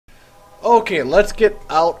Okay, let's get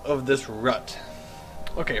out of this rut.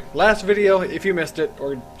 Okay, last video, if you missed it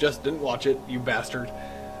or just didn't watch it, you bastard,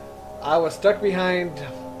 I was stuck behind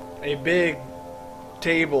a big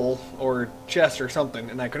table or chest or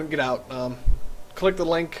something, and I couldn't get out. Click the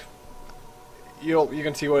link. You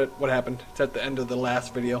can see what happened. It's at the end of the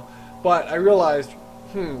last video. But I realized,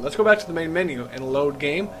 let's go back to the main menu and load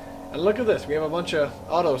game. And look at this, we have a bunch of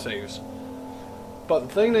autosaves. But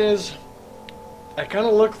the thing is, I kind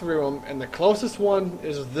of looked through them, and the closest one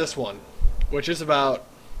is this one, which is about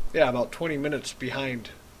 20 minutes behind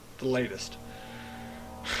the latest.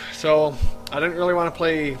 So I didn't really want to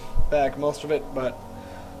play back most of it, but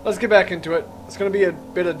let's get back into it. It's going to be a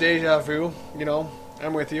bit of deja vu, you know,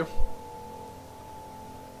 I'm with you.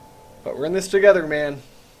 But we're in this together, man.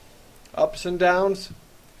 Ups and downs,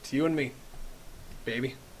 it's you and me,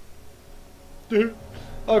 baby.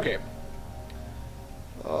 Okay.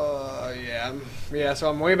 Yeah, so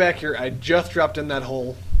I'm way back here. I just dropped in that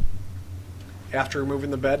hole after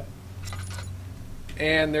removing the bed.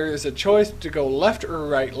 And there is a choice to go left or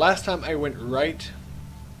right. Last time I went right,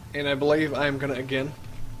 and I believe I'm going to again.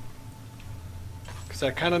 Because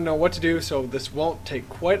I kind of know what to do, so this won't take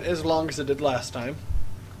quite as long as it did last time.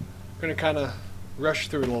 I'm going to kind of rush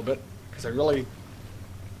through it a little bit, because I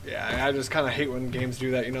just kind of hate when games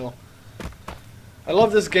do that, you know. I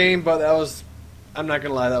love this game, but I'm not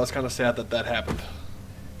going to lie, that was kind of sad that happened.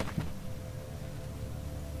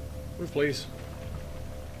 Move, please.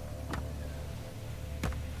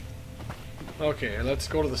 Okay, let's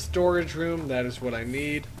go to the storage room. That is what I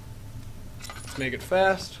need. Let's make it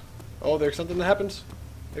fast. Oh, there's something that happens.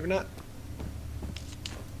 Maybe not.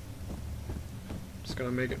 Just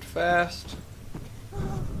gonna make it fast.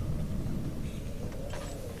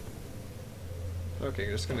 Okay,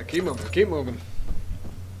 just gonna keep moving.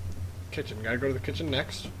 Kitchen, gotta go to the kitchen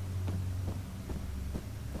next.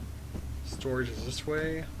 Storage is this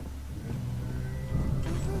way.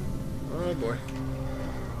 Oh boy.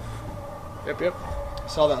 Yep.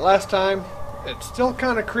 Saw that last time. It still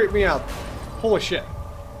kind of creeped me out. Holy shit.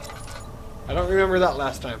 I don't remember that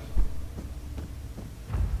last time.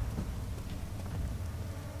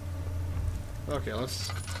 Okay, let's...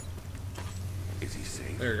 Is he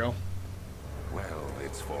safe? There you go. Well,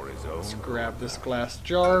 it's for his own. Let's grab this glass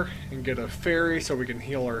jar and get a fairy so we can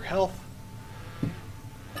heal our health.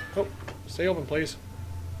 Oh, stay open, please.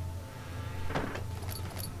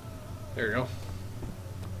 There you go.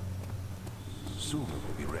 Soon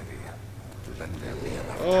we'll be ready. Then there'll be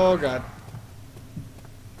enough. Oh god.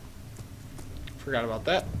 Forgot about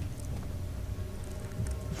that.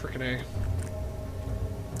 Frickin' A.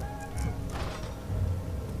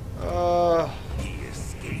 He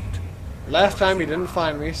escaped. Last time he didn't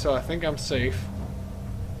find me, so I think I'm safe.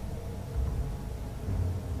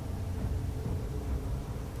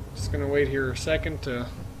 Just gonna wait here a second to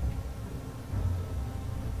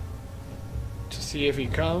see if he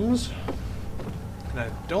comes. And I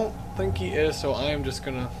don't think he is, so I am just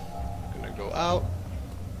gonna go out.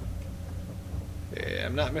 Yeah,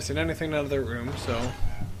 I'm not missing anything out of the room, so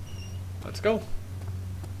let's go.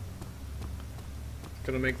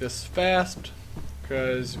 Gonna make this fast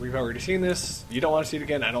because we've already seen this. You don't want to see it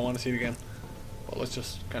again. I don't want to see it again. But let's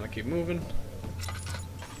just kind of keep moving.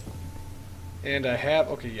 And I have,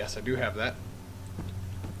 okay, yes, I do have that.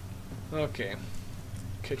 Okay,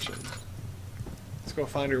 kitchen. Let's go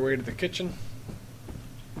find our way to the kitchen.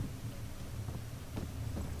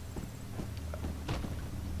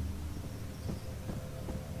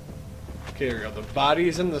 Okay, there we go. The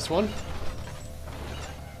body's in this one.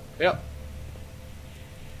 Yep.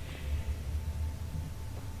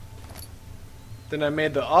 Then I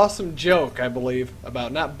made the awesome joke, I believe,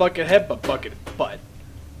 about not bucket head, but bucket butt.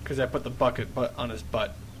 Because I put the bucket butt on his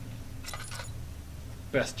butt.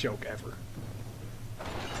 Best joke ever.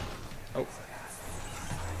 Oh.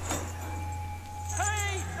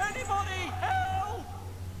 Hey! Anybody! Help!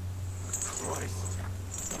 Christ.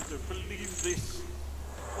 I don't believe this.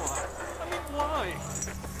 Why? I mean, why?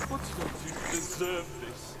 What did I do to deserve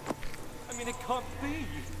this? I mean, it can't be.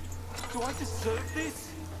 Do I deserve this?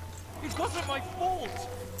 It wasn't my fault.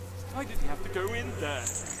 Why did he have to go in there?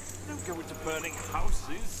 Don't go into burning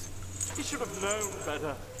houses. He should have known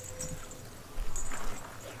better.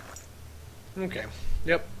 Okay.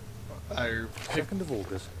 Yep. 2nd of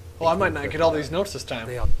August. Well, I might not get all these notes this time.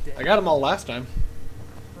 They are dead. I got them all last time.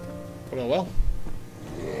 But oh well.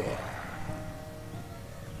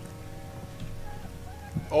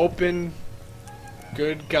 Open.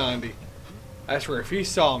 Good Gandhi. I swear, if he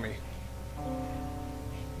saw me,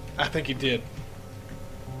 I think he did.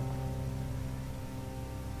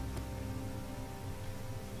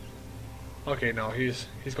 Okay, no, he's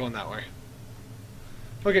going that way.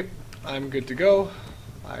 Okay, I'm good to go.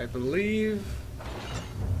 I believe.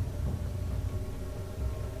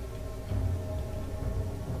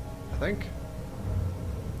 I think.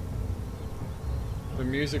 The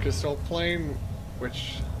music is still playing,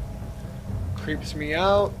 which creeps me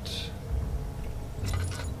out.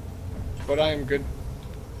 But I am good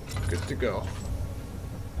to go.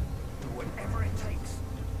 Whatever it takes.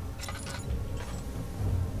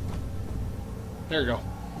 There you go.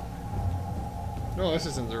 No, this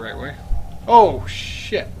isn't the right way. Oh,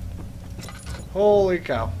 shit. Holy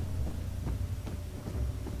cow.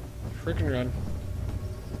 Freaking run.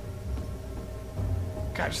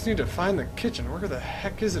 God, I just need to find the kitchen. Where the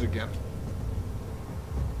heck is it again?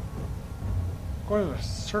 Going in a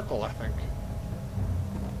circle, I think.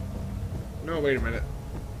 No, wait a minute.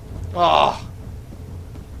 Ah!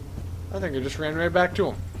 I think I just ran right back to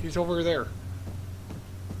him. He's over there.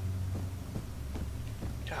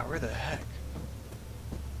 God, where the heck?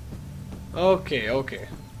 Okay, okay.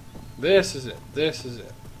 This is it. This is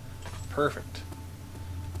it. Perfect.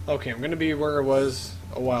 Okay, I'm gonna be where I was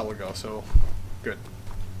a while ago, so good.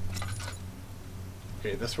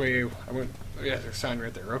 Okay, this way I went. Yeah, there's a sign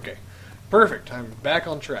right there. Okay. Perfect. I'm back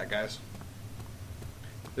on track, guys.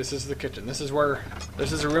 This is the kitchen. This is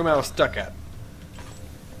the room I was stuck at.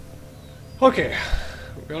 Okay.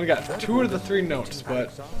 We only got 2 of the 3 notes,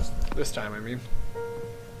 but this time, I mean.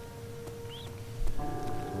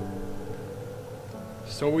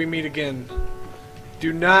 So we meet again.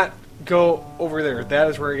 Do not go over there. That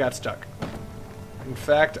is where he got stuck. In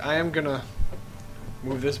fact, I am gonna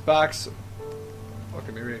move this box.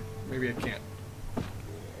 Okay, maybe I can't.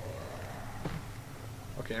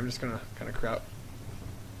 Okay, I'm just gonna kind of crowd.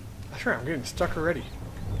 That's right, I'm getting stuck already.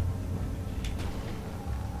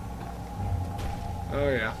 Oh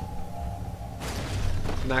yeah.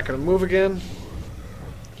 Not gonna move again.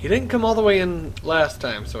 He didn't come all the way in last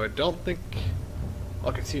time, so I don't think. Oh,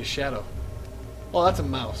 I can see a shadow. Oh, that's a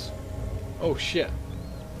mouse. Oh shit.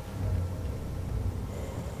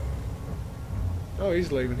 Oh,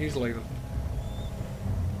 he's leaving. He's leaving.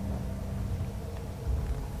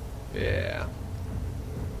 Yeah.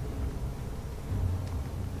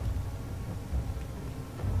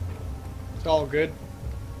 It's all good.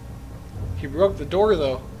 He broke the door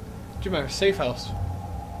though to my safe house.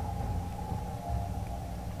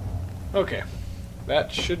 Okay.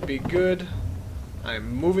 That should be good.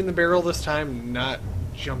 I'm moving the barrel this time, not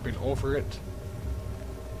jumping over it.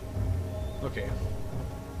 Okay.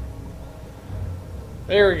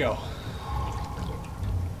 There we go.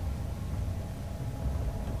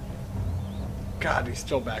 God, he's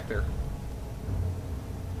still back there.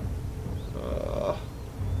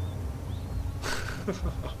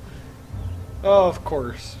 Oh, of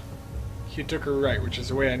course. He took her right, which is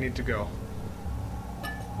the way I need to go.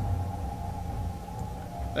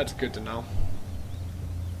 That's good to know.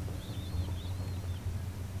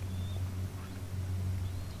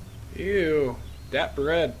 Ew, that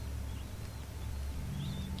bread.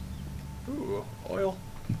 Ooh, oil.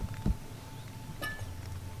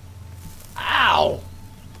 Ow!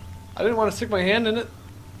 I didn't want to stick my hand in it.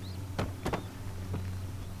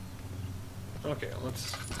 Okay,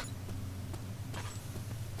 let's...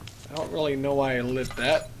 I don't really know why I lit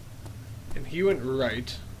that. And he went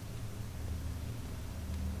right.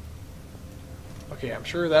 Okay, I'm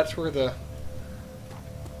sure that's where the...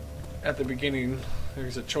 At the beginning,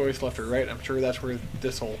 there's a choice left or right. I'm sure that's where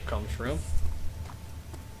this hole comes from.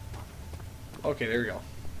 Okay, there we go.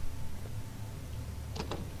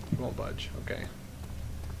 He won't budge. Okay.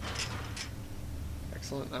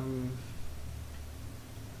 Excellent.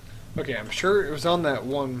 Okay, I'm sure it was on that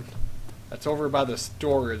one that's over by the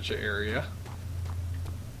storage area.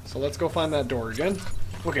 So let's go find that door again.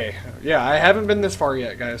 Okay, yeah, I haven't been this far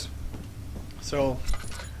yet, guys. So,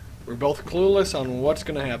 we're both clueless on what's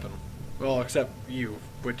going to happen. Well, except you,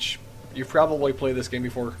 which you've probably played this game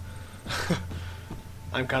before.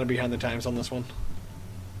 I'm kind of behind the times on this one.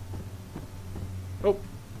 Oh,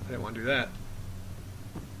 I didn't want to do that.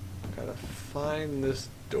 Gotta find this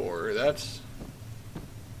door. That's...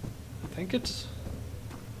 I think it's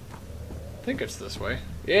this way.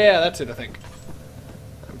 Yeah, that's it, I think.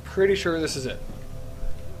 I'm pretty sure this is it.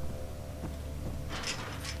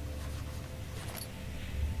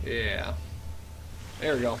 Yeah.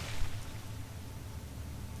 There we go.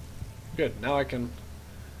 Good, now I can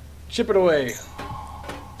chip it away.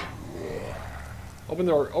 Open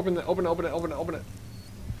the door. Open it, open it, open it, open it, open it.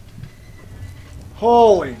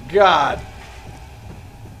 Holy God.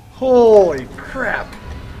 Holy crap.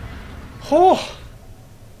 Oh.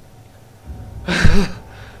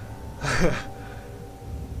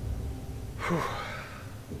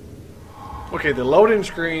 Okay, the loading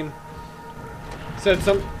screen said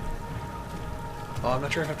some... Oh, I'm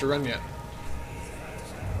not sure if I have to run yet.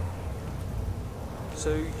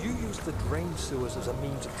 So you use the drain sewers as a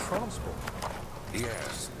means of transport?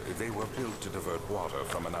 Yes, they were built to divert water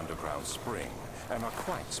from an underground spring and are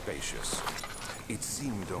quite spacious. It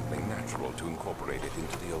seemed only natural to incorporate it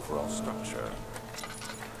into the overall structure.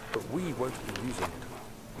 But we won't be using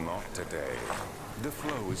it. Not today. The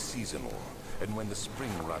flow is seasonal, and when the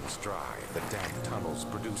spring runs dry, the damp tunnels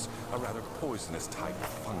produce a rather poisonous type of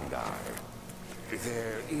fungi.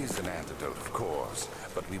 There is an antidote, of course,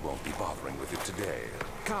 but we won't be bothering with it today.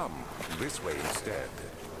 Come, this way instead.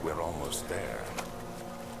 We're almost there.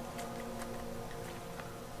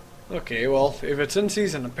 Okay, well, if it's in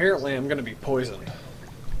season, apparently I'm gonna be poisoned.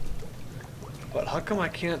 But how come I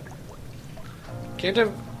can't... Can't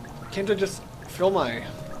I just fill my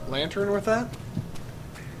lantern with that?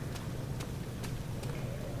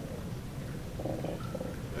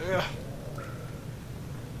 Ugh.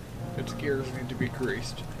 Its gears need to be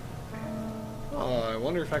greased. Oh, I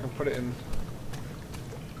wonder if I can put it in...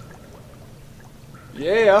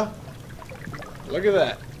 Yeah! Look at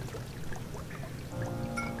that.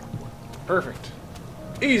 Perfect.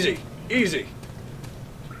 Easy! Easy!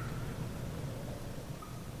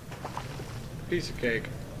 Piece of cake.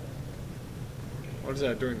 What is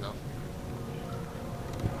that doing though?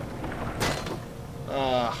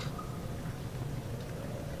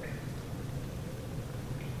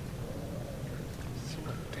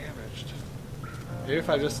 Somewhat damaged. Maybe if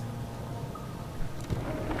I just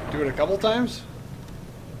do it a couple times?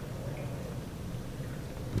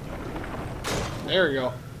 There we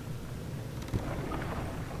go.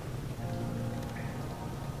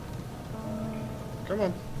 Come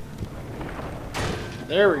on.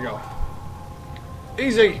 There we go.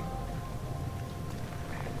 Easy!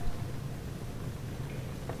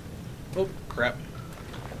 Oh, crap.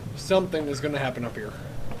 Something is gonna happen up here.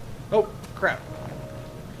 Oh, crap.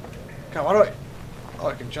 God, why do I... Oh,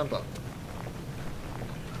 I can jump up.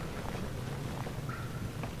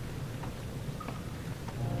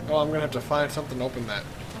 Oh, I'm gonna have to find something to open that.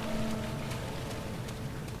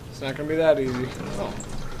 It's not gonna be that easy. Oh.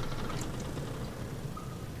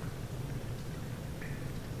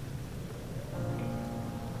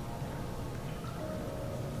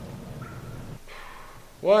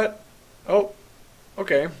 What? Oh,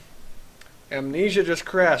 okay. Amnesia just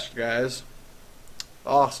crashed, guys.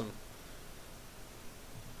 Awesome.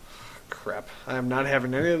 Crap. I am not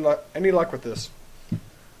having any luck with this.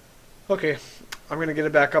 Okay, I'm gonna get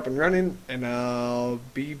it back up and running, and I'll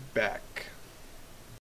be back.